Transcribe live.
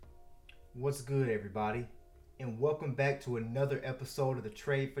What's good, everybody? And welcome back to another episode of the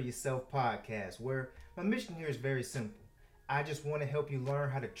Trade for Yourself podcast, where my mission here is very simple. I just want to help you learn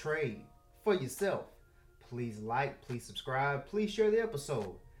how to trade for yourself. Please like, please subscribe, please share the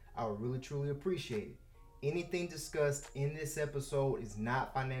episode. I would really truly appreciate it. Anything discussed in this episode is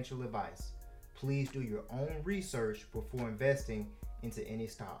not financial advice. Please do your own research before investing into any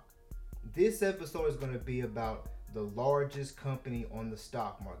stock. This episode is going to be about the largest company on the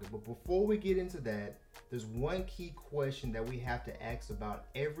stock market. But before we get into that, there's one key question that we have to ask about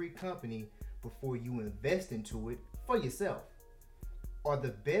every company before you invest into it for yourself. Are the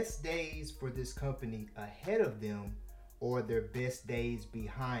best days for this company ahead of them, or are their best days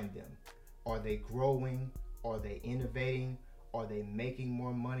behind them? Are they growing? Are they innovating? Are they making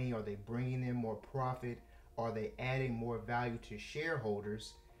more money? Are they bringing in more profit? Are they adding more value to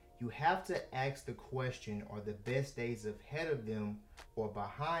shareholders? You have to ask the question, are the best days ahead of them or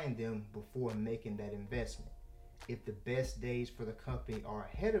behind them before making that investment? If the best days for the company are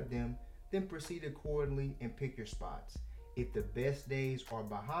ahead of them, then proceed accordingly and pick your spots. If the best days are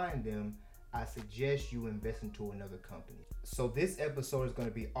behind them, I suggest you invest into another company. So this episode is going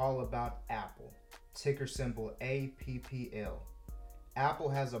to be all about Apple, ticker symbol APPL. Apple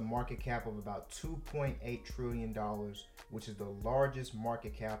has a market cap of about $2.8 trillion, which is the largest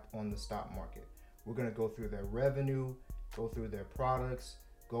market cap on the stock market. We're going to go through their revenue, go through their products,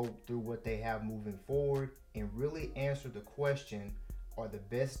 go through what they have moving forward, and really answer the question, are the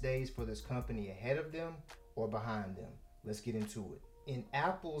best days for this company ahead of them or behind them? Let's get into it. In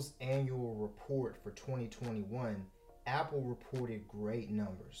Apple's annual report for 2021, Apple reported great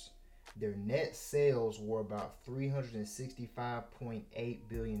numbers. Their net sales were about $365.8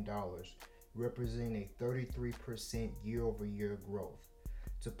 billion, representing a 33% year over year growth.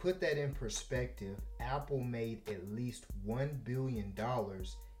 To put that in perspective, Apple made at least $1 billion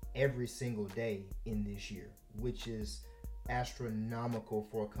every single day in this year, which is astronomical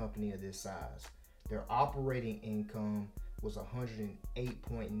for a company of this size. Their operating income was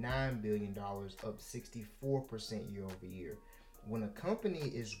 $108.9 billion, up 64% year over year. When a company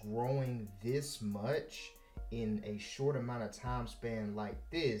is growing this much in a short amount of time span like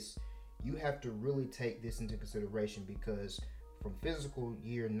this, you have to really take this into consideration, because from fiscal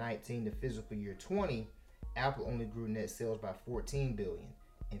year 19 to fiscal year 20, Apple only grew net sales by 14 billion.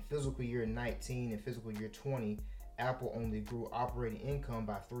 In fiscal year 19 and fiscal year 20, Apple only grew operating income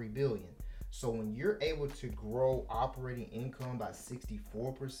by 3 billion. So when you're able to grow operating income by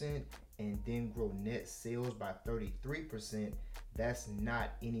 64% and then grow net sales by 33%, that's not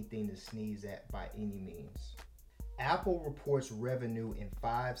anything to sneeze at by any means. Apple reports revenue in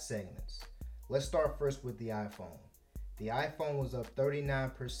 5 segments. Let's start first with the iPhone. The iPhone was up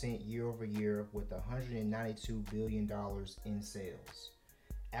 39% year over year with $192 billion in sales.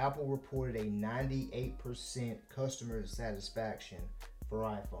 Apple reported a 98% customer satisfaction for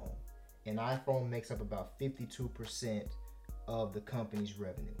iPhone, and iPhone makes up about 52% of the company's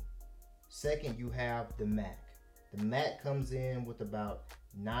revenue. Second, you have the Mac. The Mac comes in with about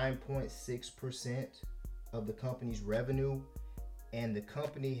 9.6% of the company's revenue, and the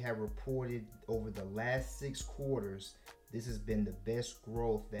company have reported over the last 6 quarters, this has been the best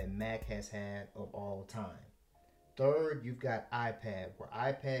growth that Mac has had of all time. Third, you've got iPad, where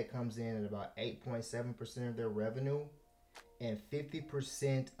iPad comes in at about 8.7% of their revenue, and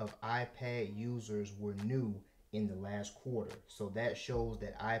 50% of iPad users were new in the last quarter. So that shows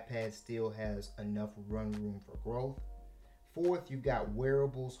that iPad still has enough run room for growth. Fourth, you've got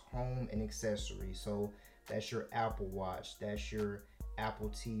wearables, home, and accessories. So that's your Apple Watch, that's your Apple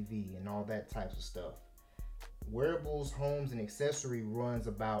TV, and all that types of stuff. Wearables, homes, and accessory runs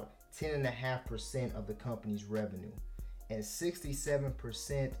about 10.5% of the company's revenue. And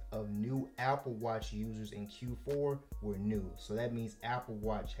 67% of new Apple Watch users in Q4 were new. So that means Apple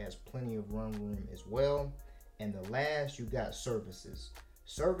Watch has plenty of run room as well. And the last, you got services.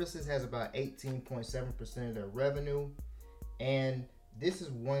 Services has about 18.7% of their revenue. And this is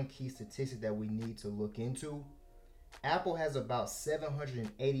one key statistic that we need to look into. Apple has about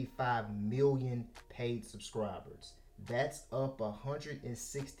 785 million paid subscribers. That's up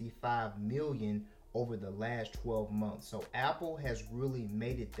 165 million over the last 12 months. So Apple has really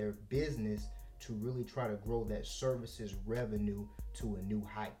made it their business to really try to grow that services revenue to a new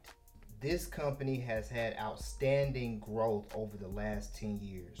height. This company has had outstanding growth over the last 10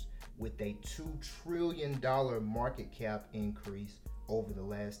 years with a $2 trillion market cap increase over the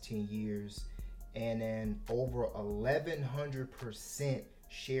last 10 years and an over 1,100%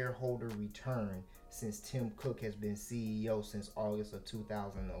 shareholder return since Tim Cook has been CEO since August of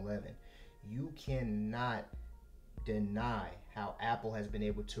 2011. You cannot deny how Apple has been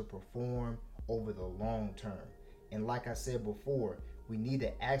able to perform over the long term. And like I said before, we need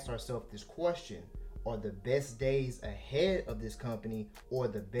to ask ourselves this question: are the best days ahead of this company or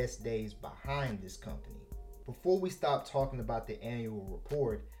the best days behind this company? Before we stop talking about the annual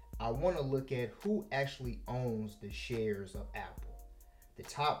report, I want to look at who actually owns the shares of Apple. The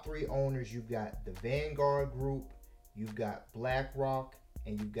top three owners: you've got the Vanguard Group, you've got BlackRock,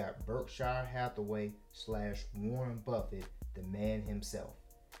 and you've got Berkshire Hathaway / Warren Buffett, the man himself.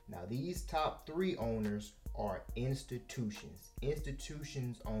 Now, these top three owners are institutions.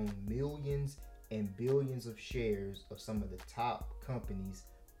 Institutions own millions and billions of shares of some of the top companies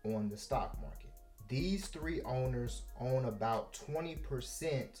on the stock market. These three owners own about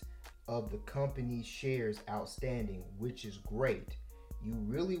 20% of the company's shares outstanding, which is great. You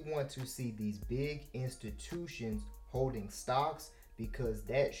really want to see these big institutions holding stocks because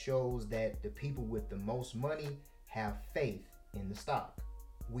that shows that the people with the most money have faith in the stock.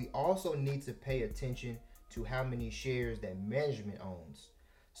 We also need to pay attention to how many shares that management owns.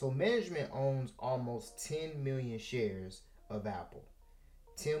 So management owns almost 10 million shares of Apple.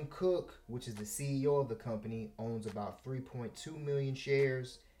 Tim Cook, which is the CEO of the company, owns about 3.2 million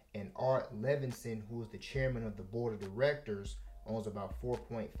shares, and Art Levinson, who is the chairman of the board of directors, owns about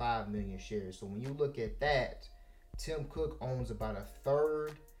 4.5 million shares. So when you look at that, Tim Cook owns about a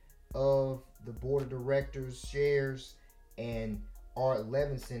third of the board of directors shares, and Art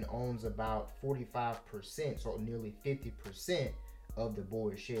Levinson owns about 45%, so nearly 50% of the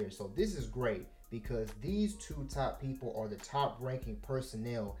board shares. So this is great because these two top people are the top ranking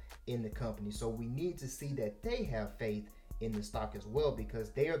personnel in the company. So we need to see that they have faith in the stock as well because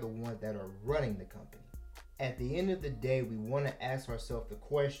they are the ones that are running the company. At the end of the day, we want to ask ourselves the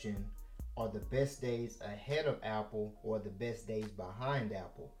question: are the best days ahead of Apple or the best days behind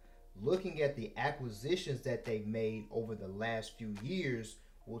Apple? Looking at the acquisitions that they've made over the last few years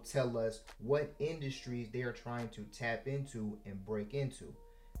will tell us what industries they are trying to tap into and break into.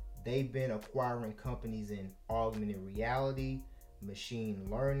 They've been acquiring companies in augmented reality, machine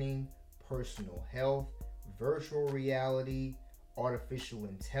learning, personal health, virtual reality, artificial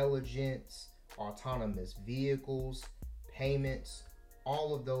intelligence, autonomous vehicles, payments,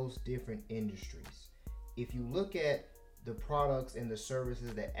 all of those different industries. If you look at the products and the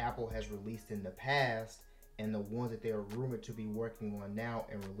services that Apple has released in the past and the ones that they are rumored to be working on now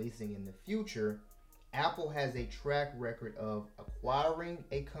and releasing in the future, Apple has a track record of acquiring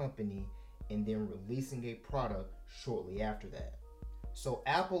a company and then releasing a product shortly after that. So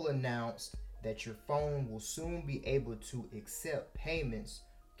Apple announced that your phone will soon be able to accept payments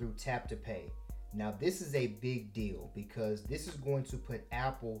through Tap to Pay. Now, this is a big deal because this is going to put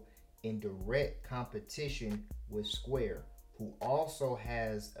Apple in direct competition with Square, who also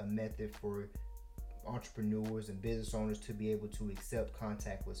has a method for entrepreneurs and business owners to be able to accept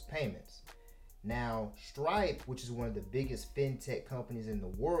contactless payments. Now, Stripe, which is one of the biggest fintech companies in the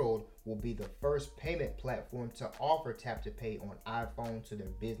world, will be the first payment platform to offer Tap to Pay on iPhone to their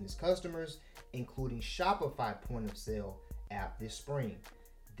business customers, including Shopify point of sale app this spring.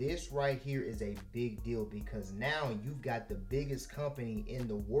 This right here is a big deal because now you've got the biggest company in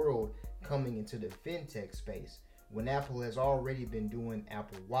the world coming into the fintech space. When Apple has already been doing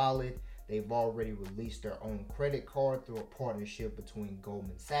Apple Wallet, they've already released their own credit card through a partnership between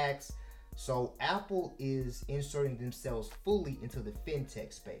Goldman Sachs. So Apple is inserting themselves fully into the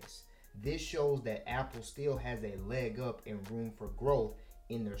fintech space. This shows that Apple still has a leg up and room for growth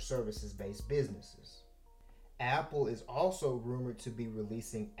in their services-based businesses. Apple is also rumored to be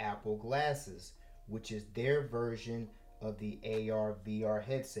releasing Apple Glasses, which is their version of the AR VR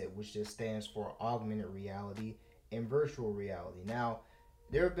headset, which just stands for augmented reality and virtual reality. Now,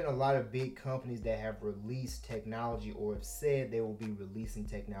 there have been a lot of big companies that have released technology or have said they will be releasing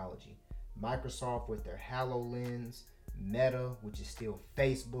technology. Microsoft with their HoloLens, Meta, which is still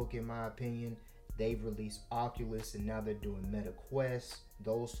Facebook in my opinion, they've released Oculus and now they're doing Meta Quest,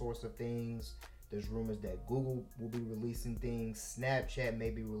 those sorts of things. There's rumors that Google will be releasing things, Snapchat may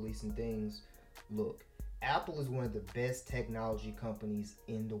be releasing things. Look, Apple is one of the best technology companies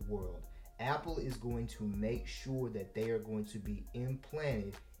in the world. Apple is going to make sure that they are going to be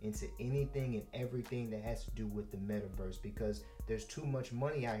implanted into anything and everything that has to do with the metaverse because there's too much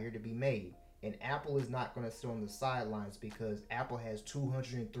money out here to be made. And Apple is not going to sit on the sidelines because Apple has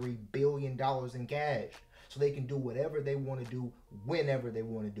 $203 billion in cash. So they can do whatever they want to do whenever they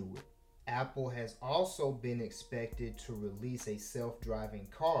want to do it. Apple has also been expected to release a self-driving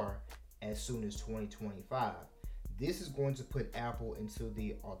car as soon as 2025. This is going to put Apple into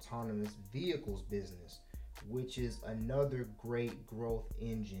the autonomous vehicles business, which is another great growth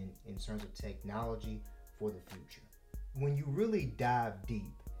engine in terms of technology for the future. When you really dive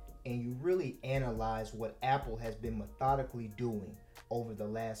deep and you really analyze what Apple has been methodically doing over the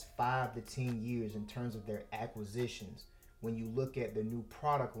last 5 to 10 years in terms of their acquisitions, when you look at the new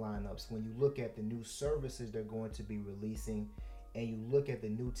product lineups, when you look at the new services they're going to be releasing, and you look at the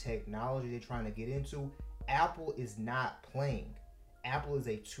new technology they're trying to get into, Apple is not playing. Apple is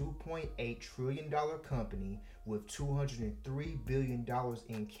a $2.8 trillion company with $203 billion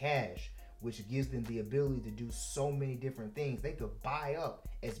in cash, which gives them the ability to do so many different things. They could buy up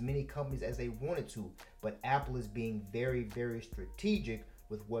as many companies as they wanted to, but Apple is being very, very strategic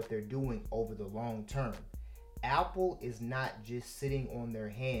with what they're doing over the long term. Apple is not just sitting on their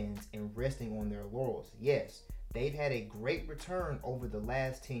hands and resting on their laurels. Yes, they've had a great return over the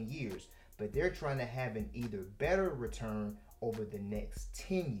last 10 years, but they're trying to have an either better return over the next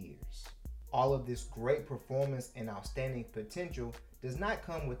 10 years. All of this great performance and outstanding potential does not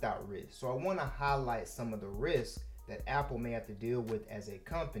come without risk. So I want to highlight some of the risks that Apple may have to deal with as a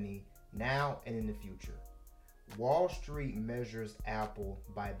company now and in the future. Wall Street measures Apple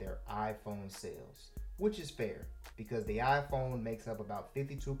by their iPhone sales, which is fair because the iPhone makes up about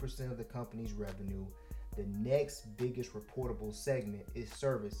 52% of the company's revenue. The next biggest reportable segment is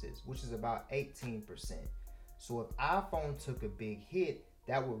services, which is about 18%. So if iPhone took a big hit,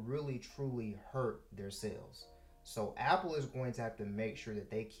 that would really truly hurt their sales. So Apple is going to have to make sure that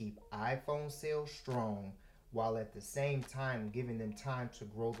they keep iPhone sales strong while at the same time giving them time to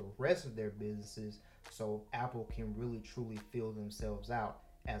grow the rest of their businesses so Apple can really truly fill themselves out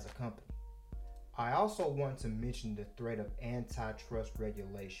as a company. I also want to mention the threat of antitrust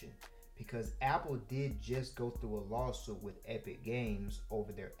regulation because Apple did just go through a lawsuit with Epic Games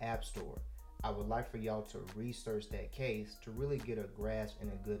over their App Store. I would like for y'all to research that case to really get a grasp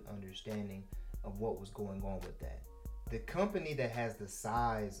and a good understanding of what was going on with that. The company that has the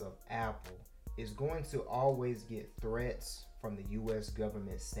size of Apple is going to always get threats from the US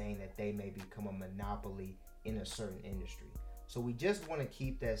government saying that they may become a monopoly in a certain industry. So we just want to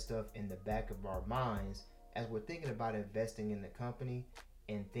keep that stuff in the back of our minds as we're thinking about investing in the company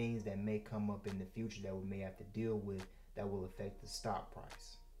and things that may come up in the future that we may have to deal with that will affect the stock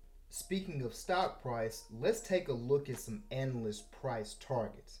price. Speaking of stock price, let's take a look at some analyst price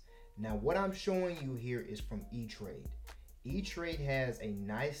targets. Now, what I'm showing you here is from E-Trade. E-Trade has a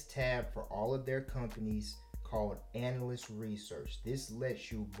nice tab for all of their companies called Analyst Research. This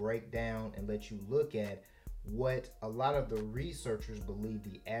lets you break down and let you look at what a lot of the researchers believe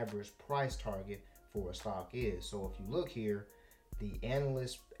the average price target for a stock is. So if you look here, the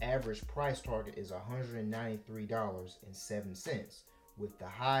analyst average price target is $193.07. with the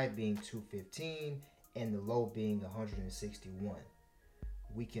high being $215 and the low being $161.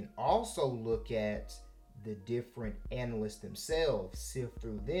 We can also look at the different analysts themselves, sift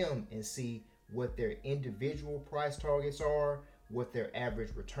through them and see what their individual price targets are, what their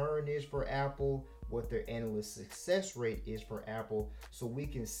average return is for Apple, what their analyst success rate is for Apple, so we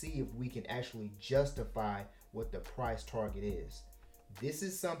can see if we can actually justify what the price target is. This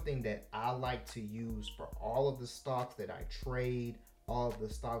is something that I like to use for all of the stocks that I trade, all of the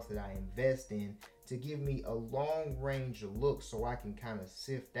stocks that I invest in, to give me a long range look so I can kind of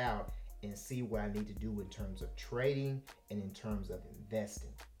sift out and see what I need to do in terms of trading and in terms of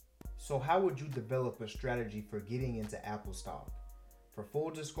investing. So how would you develop a strategy for getting into Apple stock? For full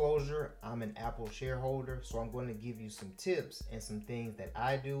disclosure, I'm an Apple shareholder, so I'm going to give you some tips and some things that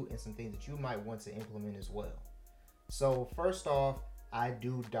I do and some things that you might want to implement as well. So first off, I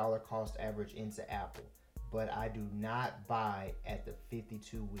do dollar cost average into Apple, but I do not buy at the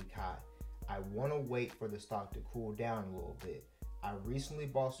 52-week high. I want to wait for the stock to cool down a little bit. I recently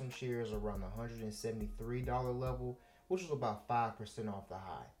bought some shares around the $173 level, which was about 5% off the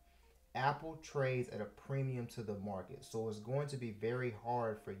high. Apple trades at a premium to the market, so it's going to be very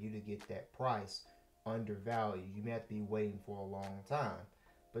hard for you to get that price undervalued. You may have to be waiting for a long time,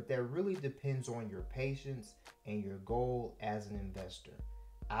 but that really depends on your patience and your goal as an investor.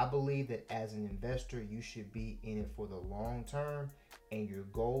 I believe that as an investor, you should be in it for the long term, and your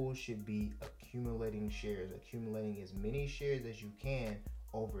goal should be accumulating shares, accumulating as many shares as you can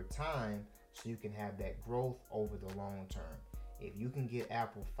over time so you can have that growth over the long term. If you can get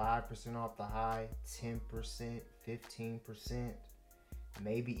Apple 5% off the high, 10%, 15%,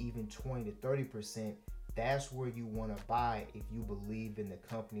 maybe even 20 to 30%, that's where you want to buy if you believe in the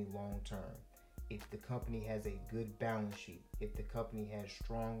company long term. If the company has a good balance sheet, if the company has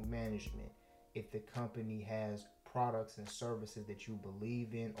strong management, if the company has products and services that you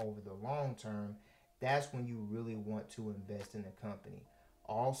believe in over the long term, that's when you really want to invest in the company.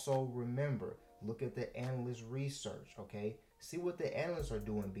 Also remember, look at the analyst research, okay? See what the analysts are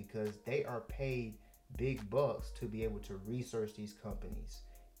doing because they are paid big bucks to be able to research these companies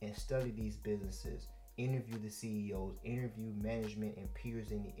and study these businesses, interview the CEOs, interview management and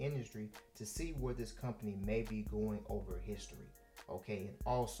peers in the industry to see where this company may be going over history. Okay, and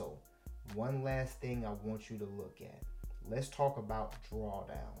also, one last thing I want you to look at. Let's talk about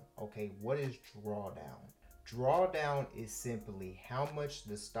drawdown. Okay, what is drawdown? Drawdown is simply how much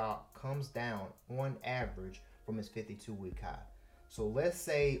the stock comes down on average from its 52-week high. So let's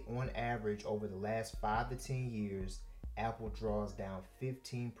say on average over the last 5 to 10 years, Apple draws down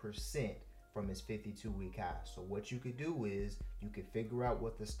 15% from its 52-week high. So what you could do is you could figure out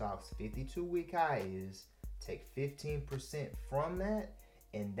what the stock's 52-week high is, take 15% from that,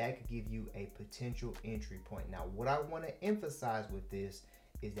 and that could give you a potential entry point. Now, what I want to emphasize with this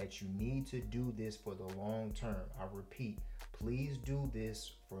is that you need to do this for the long term. I repeat, please do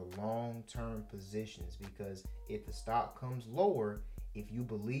this for long-term positions, because if the stock comes lower, if you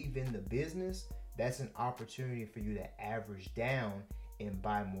believe in the business, that's an opportunity for you to average down and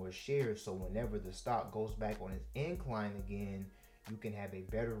buy more shares. So whenever the stock goes back on its incline again, you can have a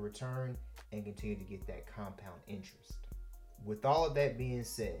better return and continue to get that compound interest. With all of that being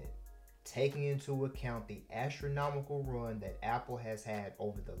said, taking into account the astronomical run that Apple has had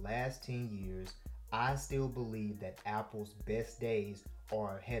over the last 10 years, I still believe that Apple's best days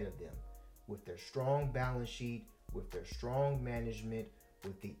are ahead of them. With their strong balance sheet, with their strong management,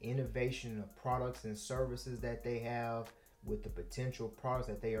 with the innovation of products and services that they have, with the potential products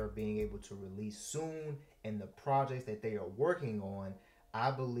that they are being able to release soon, and the projects that they are working on, I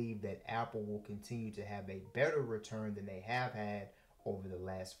believe that Apple will continue to have a better return than they have had over the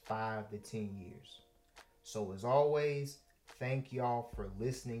last 5 to 10 years. So as always, thank y'all for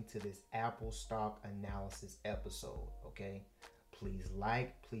listening to this Apple stock analysis episode, okay? Please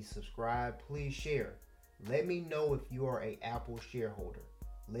like, please subscribe, please share. Let me know if you are an Apple shareholder.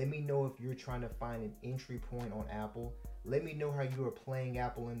 Let me know if you're trying to find an entry point on Apple. Let me know how you are playing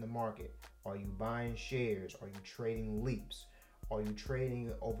Apple in the market. Are you buying shares? Are you trading leaps? Are you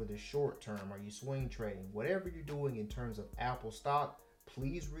trading over the short term? Are you swing trading? Whatever you're doing in terms of Apple stock,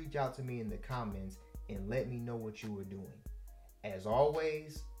 please reach out to me in the comments and let me know what you are doing. As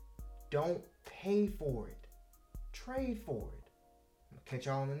always, don't pay for it. Trade for it. I'll catch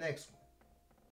y'all on the next one.